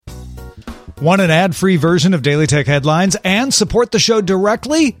Want an ad-free version of Daily Tech Headlines and support the show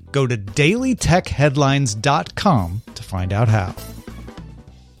directly? Go to dailytechheadlines.com to find out how.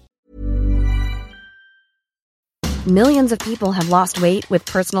 Millions of people have lost weight with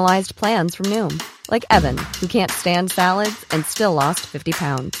personalized plans from Noom. Like Evan, who can't stand salads and still lost 50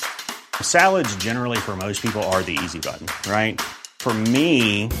 pounds. Salads generally for most people are the easy button, right? For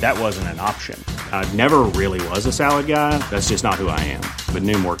me, that wasn't an option. I never really was a salad guy. That's just not who I am. But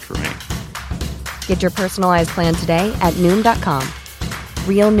Noom worked for me. Get your personalized plan today at Noom.com.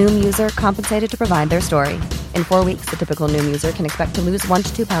 Real Noom user compensated to provide their story. In 4 weeks, the typical Noom user can expect to lose 1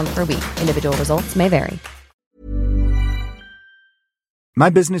 to 2 pounds per week. Individual results may vary. My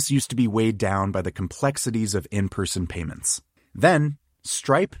business used to be weighed down by the complexities of in-person payments. Then,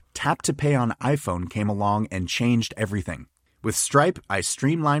 Stripe Tap to Pay on iPhone came along and changed everything. With Stripe, I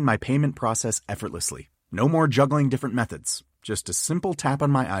streamlined my payment process effortlessly. No more juggling different methods. Just a simple tap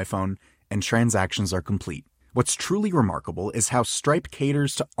on my iPhone and transactions are complete. What's truly remarkable is how Stripe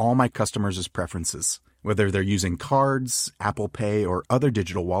caters to all my customers' preferences. Whether they're using cards, Apple Pay, or other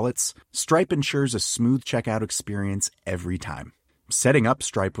digital wallets, Stripe ensures a smooth checkout experience every time. Setting up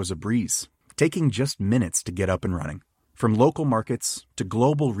Stripe was a breeze, taking just minutes to get up and running. From local markets to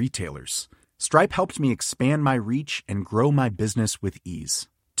global retailers, Stripe helped me expand my reach and grow my business with ease.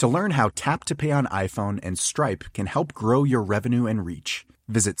 To learn how Tap to Pay on iPhone and Stripe can help grow your revenue and reach,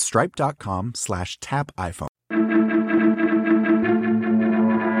 visit stripe.com/tapiphone.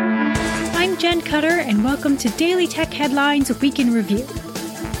 I'm Jen Cutter, and welcome to Daily Tech Headlines Week in Review.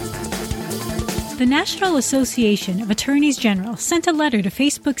 The National Association of Attorneys General sent a letter to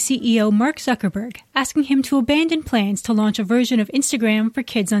Facebook CEO Mark Zuckerberg asking him to abandon plans to launch a version of Instagram for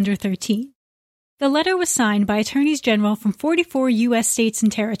kids under 13. The letter was signed by attorneys general from 44 U.S. states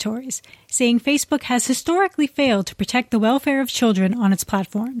and territories, saying Facebook has historically failed to protect the welfare of children on its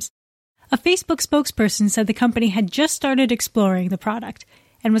platforms. A Facebook spokesperson said the company had just started exploring the product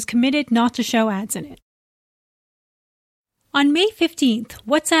and was committed not to show ads in it. On May 15th,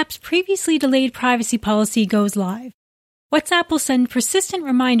 WhatsApp's previously delayed privacy policy goes live. WhatsApp will send persistent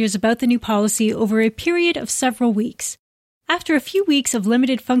reminders about the new policy over a period of several weeks. After a few weeks of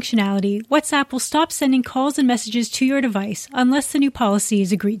limited functionality, WhatsApp will stop sending calls and messages to your device unless the new policy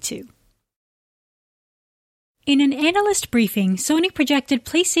is agreed to. In an analyst briefing, Sony projected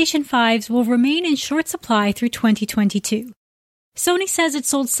PlayStation 5s will remain in short supply through 2022. Sony says it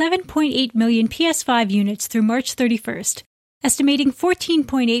sold 7.8 million PS5 units through March 31st, estimating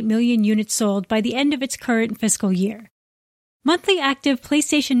 14.8 million units sold by the end of its current fiscal year. Monthly active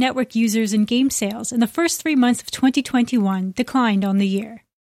PlayStation Network users and game sales in the first 3 months of 2021 declined on the year.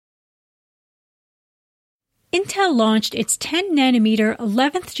 Intel launched its 10nm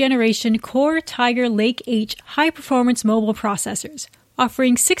 11th generation Core Tiger Lake H high-performance mobile processors,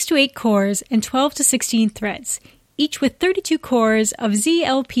 offering 6 to 8 cores and 12 to 16 threads, each with 32 cores of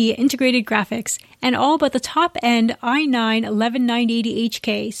ZLP integrated graphics and all but the top-end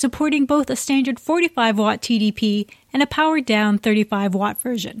i9-11980HK supporting both a standard 45-watt TDP and a powered-down 35-watt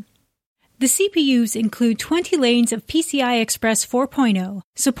version. The CPUs include 20 lanes of PCI Express 4.0,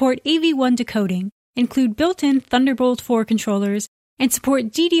 support AV1 decoding, include built-in Thunderbolt 4 controllers, and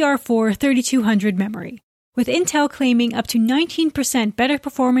support DDR4 3200 memory, with Intel claiming up to 19% better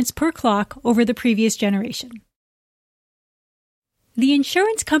performance per clock over the previous generation. The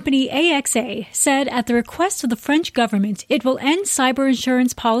insurance company AXA said at the request of the French government it will end cyber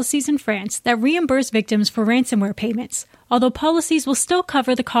insurance policies in France that reimburse victims for ransomware payments, although policies will still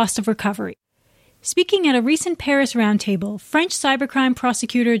cover the cost of recovery. Speaking at a recent Paris roundtable, French cybercrime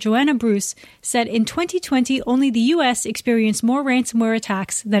prosecutor Joanna Bruce said in 2020 only the U.S. experienced more ransomware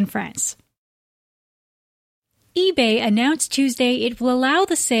attacks than France. eBay announced Tuesday it will allow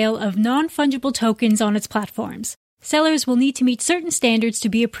the sale of non-fungible tokens on its platforms. Sellers will need to meet certain standards to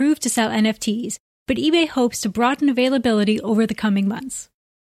be approved to sell NFTs, but eBay hopes to broaden availability over the coming months.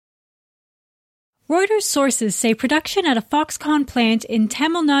 Reuters sources say production at a Foxconn plant in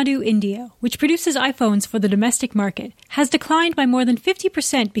Tamil Nadu, India, which produces iPhones for the domestic market, has declined by more than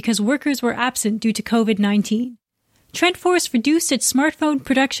 50% because workers were absent due to COVID-19. TrendForce reduced its smartphone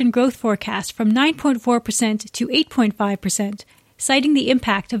production growth forecast from 9.4% to 8.5%, citing the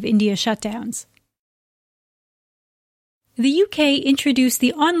impact of India's shutdowns. The UK introduced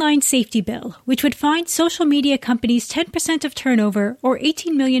the Online Safety Bill, which would fine social media companies 10% of turnover or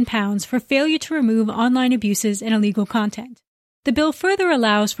 £18 million for failure to remove online abuses and illegal content. The bill further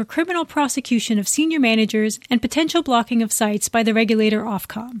allows for criminal prosecution of senior managers and potential blocking of sites by the regulator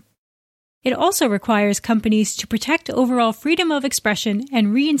Ofcom. It also requires companies to protect overall freedom of expression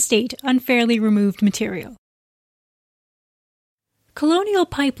and reinstate unfairly removed material. Colonial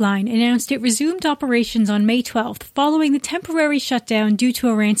Pipeline announced it resumed operations on May 12th following the temporary shutdown due to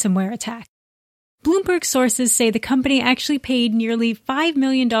a ransomware attack. Bloomberg sources say the company actually paid nearly $5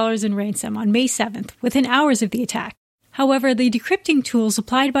 million in ransom on May 7th, within hours of the attack. However, the decrypting tool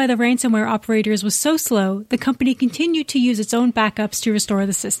supplied by the ransomware operators was so slow, the company continued to use its own backups to restore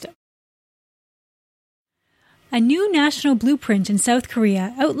the system. A new national blueprint in South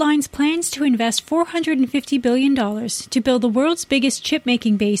Korea outlines plans to invest $450 billion to build the world's biggest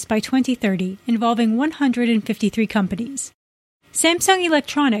chip-making base by 2030, involving 153 companies. Samsung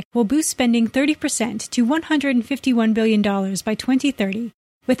Electronics will boost spending 30% to $151 billion by 2030,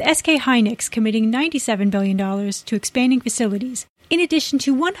 with SK Hynix committing $97 billion to expanding facilities, in addition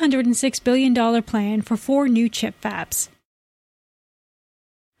to a $106 billion plan for 4 new chip fabs.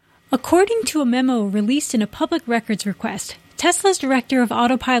 According to a memo released in a public records request, Tesla's director of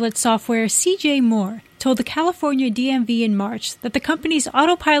autopilot software, CJ Moore, told the California DMV in March that the company's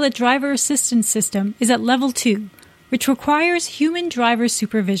autopilot driver assistance system is at level 2, which requires human driver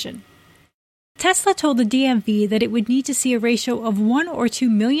supervision. Tesla told the DMV that it would need to see a ratio of 1 or 2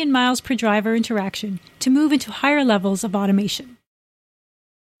 million miles per driver interaction to move into higher levels of automation.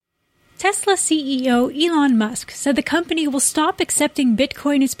 Tesla CEO Elon Musk said the company will stop accepting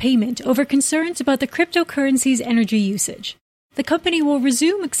Bitcoin as payment over concerns about the cryptocurrency's energy usage. The company will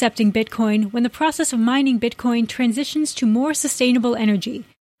resume accepting Bitcoin when the process of mining Bitcoin transitions to more sustainable energy,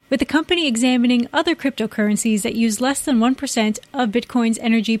 with the company examining other cryptocurrencies that use less than 1% of Bitcoin's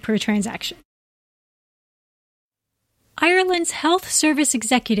energy per transaction. Ireland's health service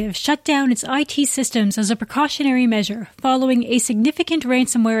executive shut down its IT systems as a precautionary measure following a significant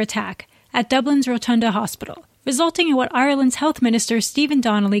ransomware attack at Dublin's Rotunda Hospital, resulting in what Ireland's Health Minister Stephen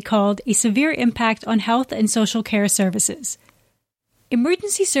Donnelly called a severe impact on health and social care services.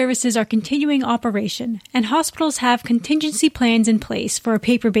 Emergency services are continuing operation, and hospitals have contingency plans in place for a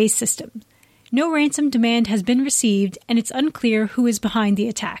paper-based system. No ransom demand has been received, and it's unclear who is behind the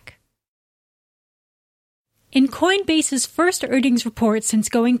attack. In Coinbase's first earnings report since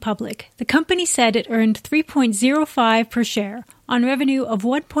going public, the company said it earned $3.05 per share on revenue of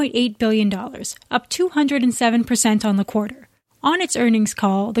 $1.8 billion, up 207% on the quarter. On its earnings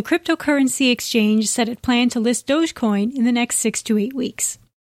call, the cryptocurrency exchange said it planned to list Dogecoin in the next 6 to 8 weeks.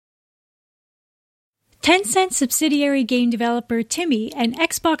 Tencent subsidiary game developer Timmy and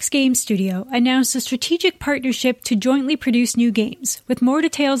Xbox Game Studio announced a strategic partnership to jointly produce new games, with more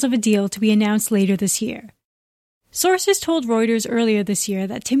details of a deal to be announced later this year. Sources told Reuters earlier this year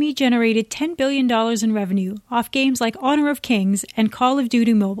that Timmy generated $10 billion in revenue off games like Honor of Kings and Call of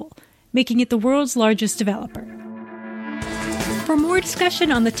Duty Mobile, making it the world's largest developer. For more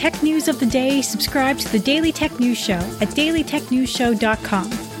discussion on the tech news of the day, subscribe to the Daily Tech News Show at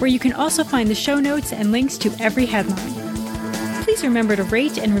dailytechnewsshow.com, where you can also find the show notes and links to every headline. Please remember to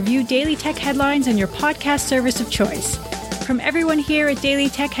rate and review Daily Tech Headlines on your podcast service of choice. From everyone here at Daily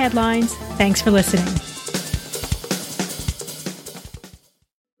Tech Headlines, thanks for listening.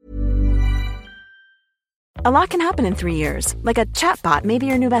 A lot can happen in 3 years, like a chatbot may be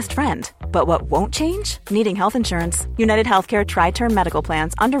your new best friend. But what won't change? Needing health insurance. United Healthcare Tri-Term Medical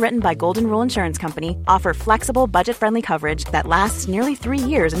Plans, underwritten by Golden Rule Insurance Company, offer flexible, budget-friendly coverage that lasts nearly 3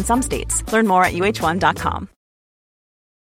 years in some states. Learn more at uh1.com.